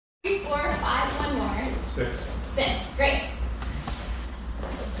6. 6, great.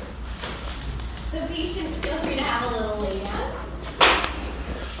 So patient, feel free to have a little lay down.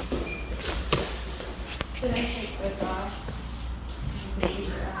 Should I take this off?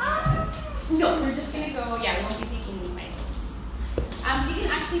 No, we're just gonna go, yeah, we won't be taking any vitals. So you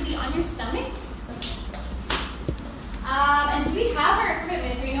can actually be on your stomach. And do we have our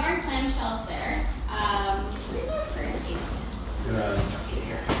equipment? So we know our clamshells there. Where's our first aid kit?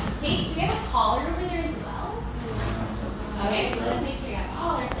 Okay, do we have a collar over there as well? Okay, so let's make sure we have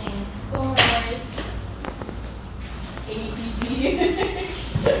all our things. Spores, ADPG.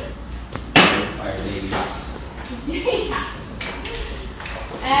 Fire babies. Yeah.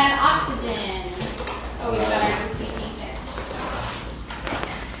 And oxygen. Oh, we've got our MCT there.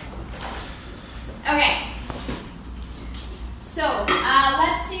 Okay. So,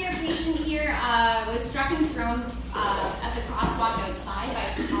 let's say your patient here was struck and thrown at the crosswalk outside by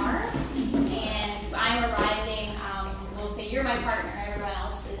a car, and I'm arriving, we'll say you're my partner, everyone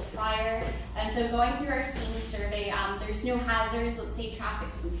else is prior, and so going through our scene survey, there's no hazards, let's say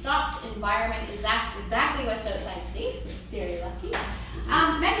traffic's been stopped, environment is exactly what's outside today, very lucky.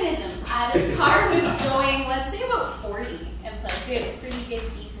 Mechanism, this car was going, let's say about 40, and so we had a pretty good,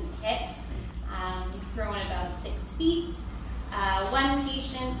 decent hit, thrown about 6 feet. One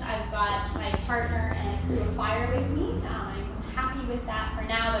patient, I've got my partner and a crew of fire with me. I'm happy with that for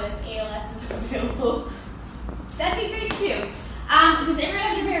now, but if ALS is available, that'd be great too. Does everyone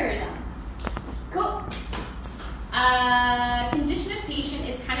have their barriers on? Cool. Condition of patient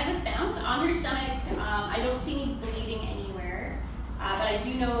is kind of a sound. On her stomach, I don't see any bleeding anywhere, but I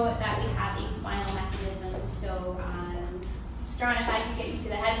do know that we have a spinal mechanism, so Strawn, if I could get you to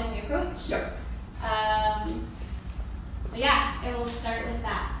the head when we approach. Yep. Yeah, it will start with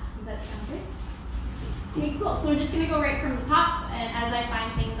that. Does that sound good? Okay, cool. So we're just going to go right from the top, and as I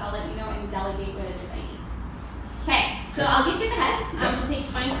find things, I'll let you know and delegate what it is I need. Okay, so I'll get you the head to take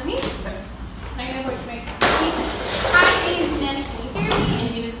spine for me. I'm going to go to my patient. Hi, ladies and gentlemen, can you hear me?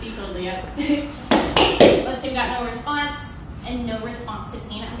 And you just speak totally up. Let's say we got no response and no response to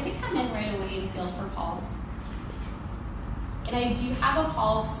pain. I'm going to come in right away and feel for pulse. And I do have a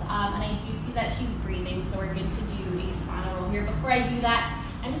pulse, and I do see that she's breathing, so we're good to do a spinal roll here. Before I do that,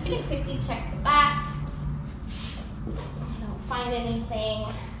 I'm just going to quickly check the back. I don't find anything.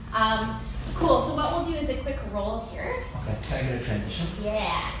 Cool, so what we'll do is a quick roll here. Okay, can I get a transition?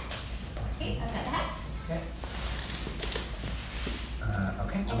 Yeah. Okay, I've got the head. Okay.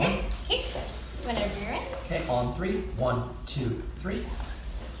 Okay, Okay, okay, whenever you're in. Okay, on 3. 1, 2, 3.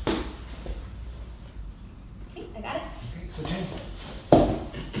 Okay, I got it. Okay, so change.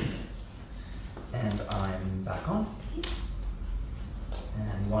 And I'm back on.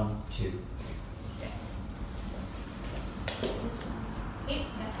 And 1, 2. Okay, got it.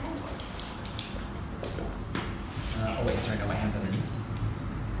 Oh wait, sorry, no, my hand's underneath.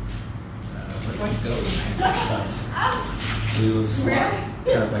 Where do I go with my hands on the sides? Do slide.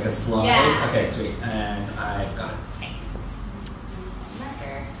 Kind of like a slide. Yeah. Okay, sweet. And I've got it. Okay.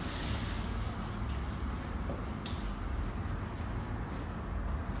 Marker.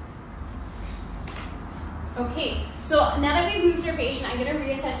 Okay, so now that we've moved our patient, I'm going to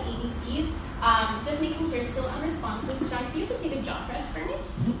reassess ABCs. Just making sure it's still unresponsive. Strong, can you also take a jaw thrust for me?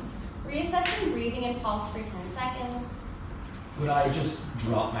 Reassessing breathing and pulse for 10 seconds. Would I just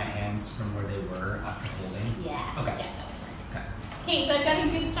drop my hands from where they were after holding? Yeah. Okay. Yeah, that would work. Okay. Okay, so I've got a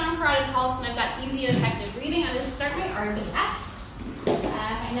good strong carotid pulse and I've got easy and effective breathing. I'm going to start my RBS.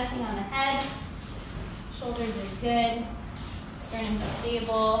 Find nothing on the head. Shoulders are good. Sternum's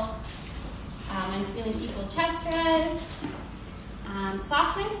stable. I'm feeling equal chest res.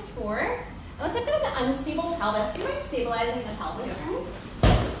 Soft times 4. And let's have an unstable pelvis. Do you mind stabilizing the pelvis for me?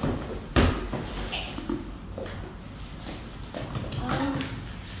 Okay.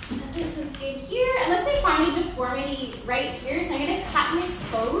 So this is good here. And let's say find a deformity right here. So I'm going to cut and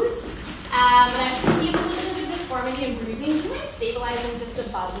expose. But I see a little bit of a deformity and bruising. Do you mind stabilizing just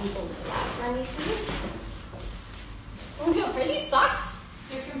above and below that for me, please? Oh no, are these socks?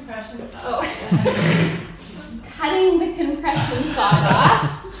 Your compression sock. Oh. Cutting the compression sock off.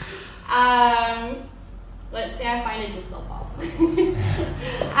 Let's say I find a distal pulse.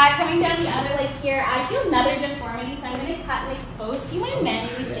 Coming down the other leg here, I feel another deformity, so I'm going to cut and expose. Do you mind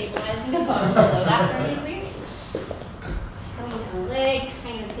manually stabilizing above and below that for me, please? Coming down the leg,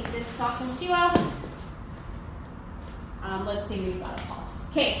 I'm going to take this sock and shoe off. Let's say we've got a pulse.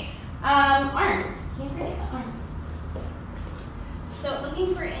 Okay, arms. Can't forget the arms. So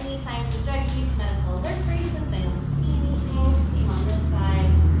looking for any signs of drug use, medical alert bracelets. I don't see anything. Same on this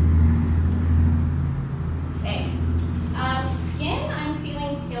side. Okay. Skin, I'm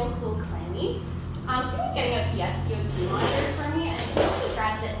feeling pale, cool, clammy. Can you getting up the SpO2 monitor for me? And can you also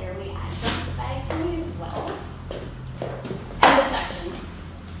grab the airway adjunct bag for me as well? And the section.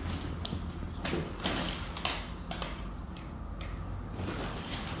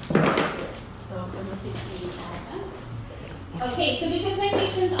 Okay, so because my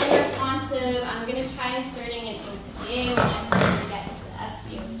patient's unresponsive, I'm going to try inserting an OPA when I get to the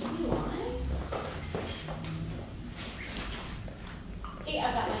SpO2 line. Okay,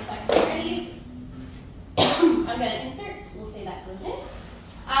 I've got my section ready. I'm going to insert. We'll say that goes in.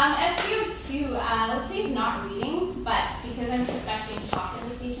 SpO2, let's say it's not reading, but because I'm suspecting shock in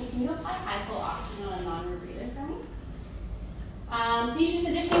this patient, can you apply high flow oxygen on a non-rebreather for me? Patient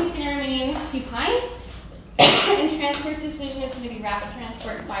positioning is going to remain supine. And transport decision is going to be rapid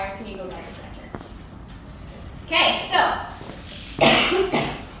transport. Fire, can you go back to stretcher? Okay, so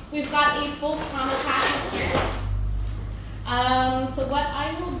we've got a full trauma package here. So what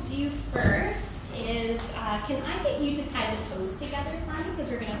I will do first is, can I get you to tie the toes together for me? Because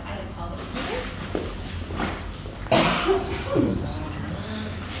we're going to apply the pelvic here.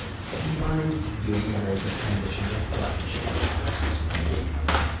 Do you mind doing a very good transition so I can show you this?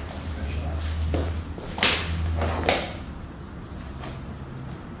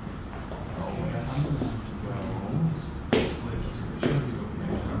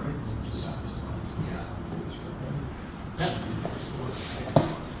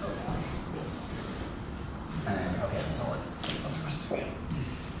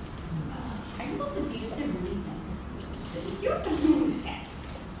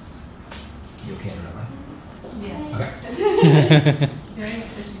 You okay in real life? Yeah. Okay. Very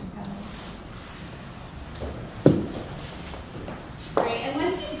efficient. Great, and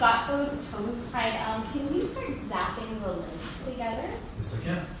once you've got those toes tied, can you start zapping the legs together? Yes, I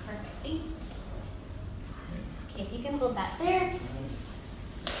can. Perfectly. Okay, if you can hold that there.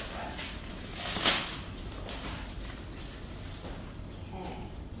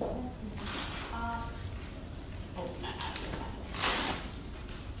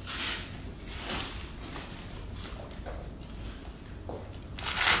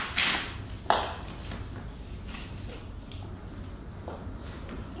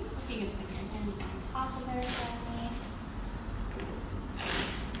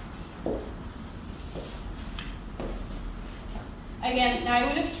 Again, now I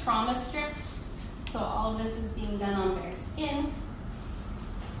would have trauma stripped, so all of this is being done on bare skin.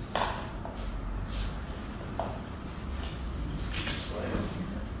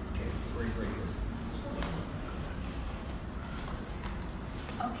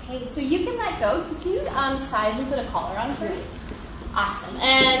 Okay, so you can let go. Could you size and put a collar on for me? Awesome.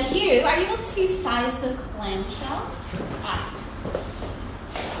 And you, are you able to size the clamshell? Awesome.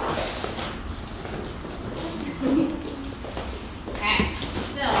 Okay,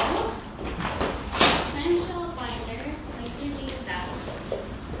 so clamshell binder, place your knees out.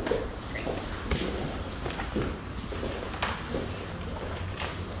 Great.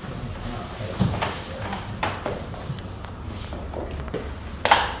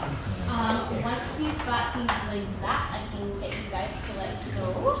 Once we've got these legs zapped, I can get you guys to let go.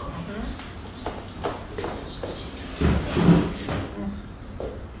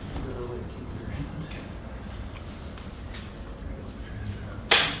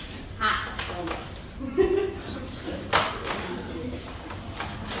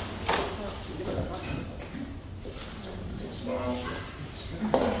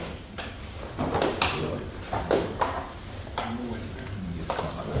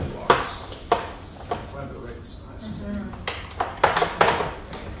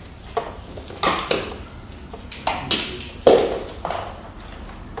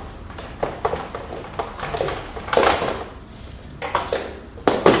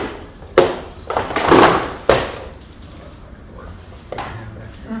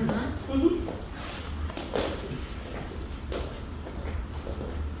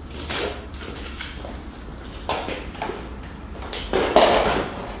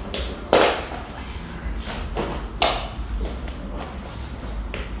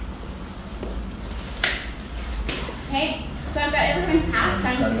 Okay, so I've got everything tasked.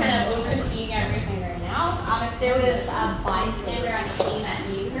 I'm just kind of overseeing everything right now. If there was a bystander on the team that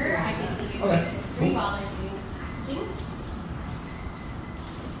knew her, I could take you through the history while they're doing this packaging.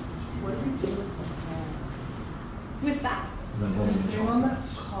 What do we do With that? on that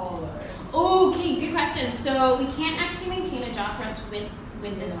collar? Okay, good question. So we can't actually maintain a jaw thrust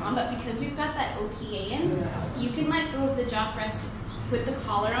with this on, but because we've got that OPA in, you can let go of the jaw thrust, put the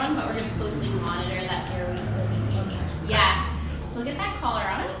collar on, but we're going to closely monitor that airway still being maintained. Yeah. So we'll get that collar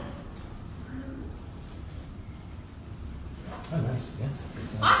on. Oh, nice. Yeah.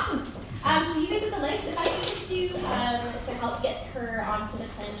 Awesome. So you guys have the legs. If I need to help get her onto the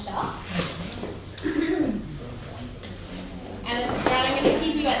clamshell. And then start, I'm going to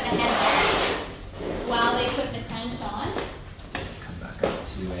keep you at the head there while they put the clamshell on. Come back up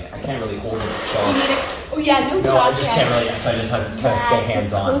to it. I can't really hold it. Do you need a, oh yeah, no No, jaw I just can't really, so I just have to kind of stay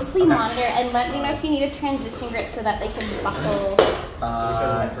hands on. Closely monitor and let me know if you need a transition grip so that they can buckle.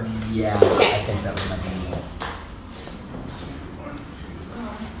 Yeah, I think that would be neat.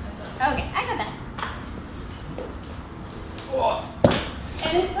 Okay, I got that.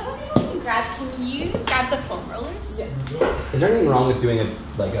 And if someone able to grab, can you grab the foam rollers? Yes. Is there anything wrong with doing a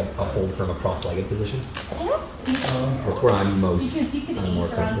hold from a cross-legged position? I don't think so. That's where I'm most, Because you can I'm more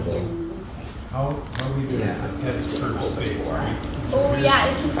aim around comfortable. How do we do heads per space? Oh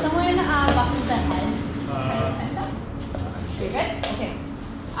yeah, can someone buckle the head? Try to catch up. You're good? Okay.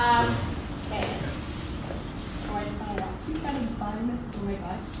 Okay. Oh, I just want to watch you kind of fun. Oh my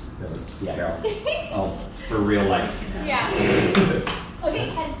gosh. Yeah, girl. Oh, for real life. Yeah. Okay,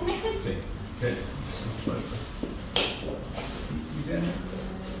 heads connected. Good. Just like easy in.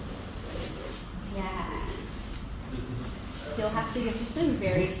 Yeah. So you'll have to give just a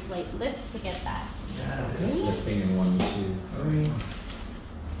very slight lift to get that. Just lifting in 1, 2, 3.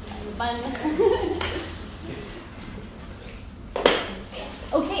 Bun.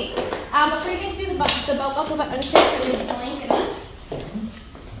 Okay. Before you can see the belt buckles are unshipped and the blanket on.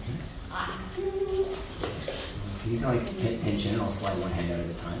 Awesome. You can like pinch in and I'll slide one hand out at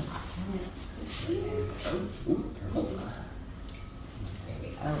a time. There we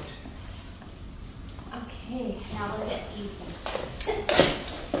go. Okay, now we'll get these done.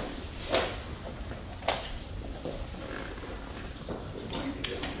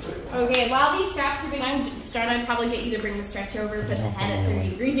 Okay, while these straps are being started, I'd probably get you to bring the stretch over, put the head at 30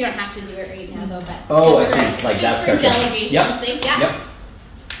 degrees. You don't have to do it right now though, but Oh, just I see. Like just that for stretch. delegation's Yep. sake. Yeah. Yep.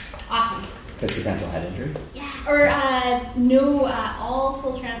 Awesome. Because potential head injury. Yeah. Or no, all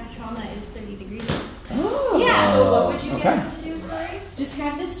full trauma is 30 degrees. Oh. Yeah. So what would you Okay. get them to do, sorry? Just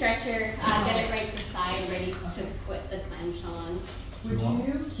grab the stretcher, get it right beside, ready to put the clamshell on. Would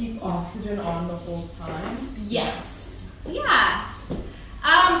you keep oxygen on the whole time? Yes. Yeah.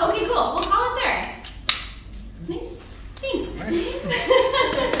 Okay, cool. We'll call it there. Nice. Thanks.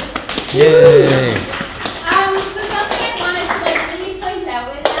 Yay. So something I wanted to like really point out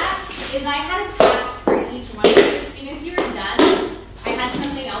with that is I had a task for each one of you. As soon as you were done, I had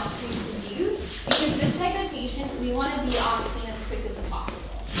something else for you to do. Because this type of patient, we want to be on scene as quick as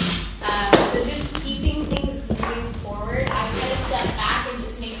possible. So just keeping things moving forward, I kind of stepped back and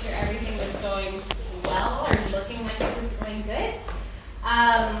just make sure everything was going well or looking like it was going good.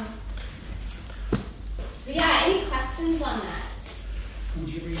 But yeah, any questions on that? Would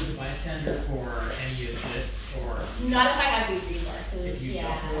you ever use a bystander for any of this, or Not if I have these resources, if you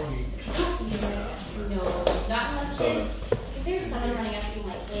yeah. don't? No, not unless if there's someone running up being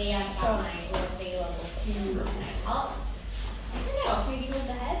like, hey, I've got my OFA level 2, can I help? I don't know, maybe with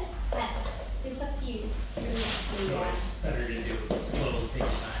the head, but it's up to you. It's really up to you. So it's better to do it slow, take your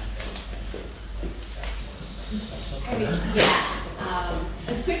time. That's I mean, yeah,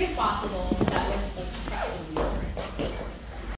 as quick as possible, that way the prep will be